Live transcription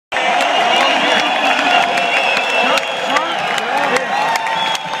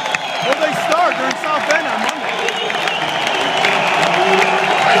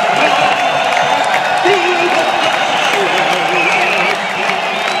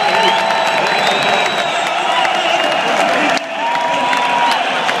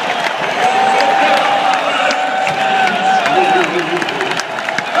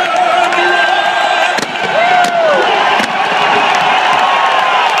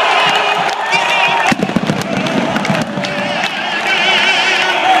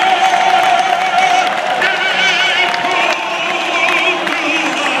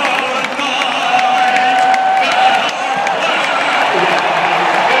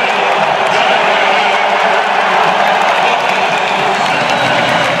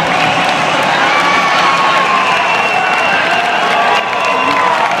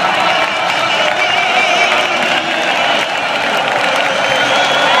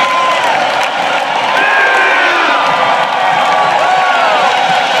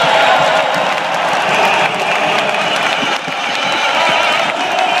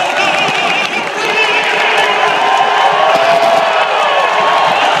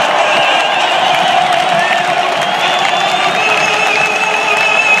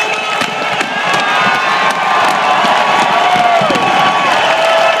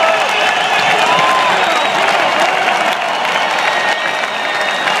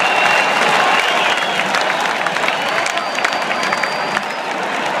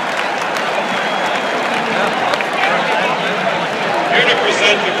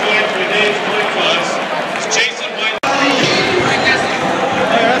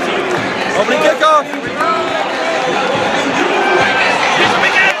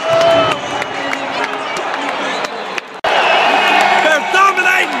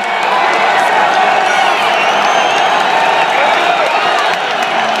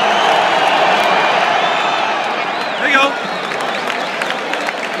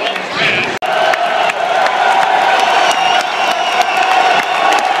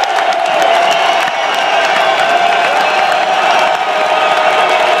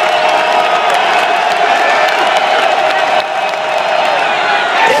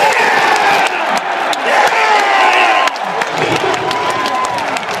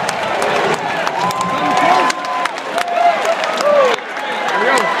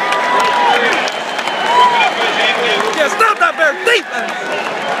defense.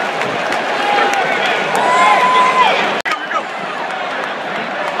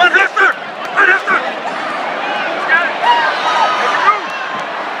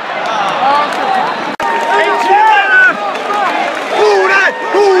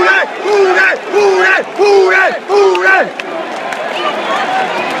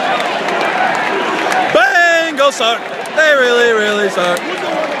 Bengals suck. They really, really suck.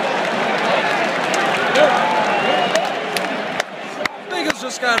 Bengals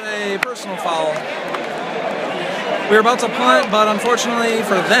just got a personal foul. We were about to punt, but unfortunately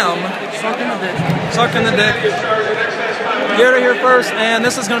for them, suck in the dick. Here to here first, and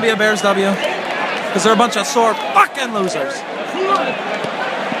this is going to be a Bears W. Because they're a bunch of sore fucking losers.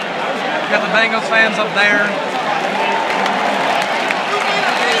 Got the Bengals fans up there.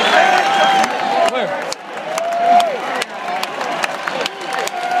 Where?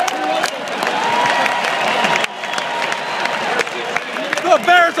 The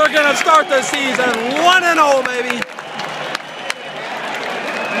Bears are going to start the season 1-0, baby.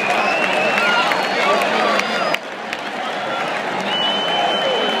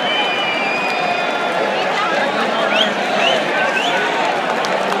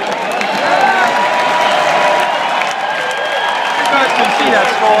 That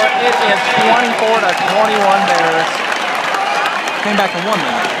score, it is 24-21 Bears. Came back and won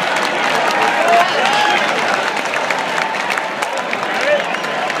that.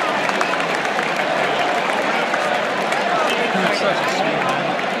 Such a sweet.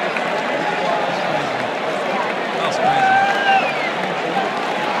 That was amazing.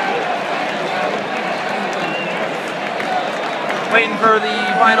 Waiting for the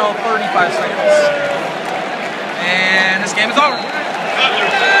final 35 seconds. And this game is over.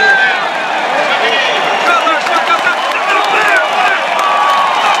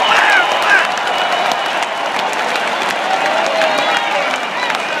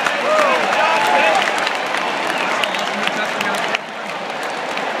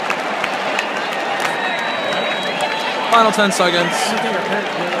 Final 10 seconds.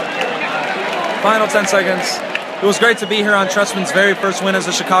 Final 10 seconds. It was great to be here on Trestman's very first win as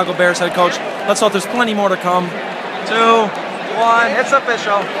the Chicago Bears head coach. Let's hope there's plenty more to come. 2, 1, it's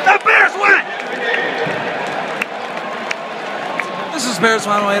official. The Bears win! This is Bears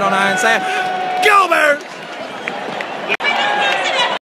 10809 saying, Go Bears!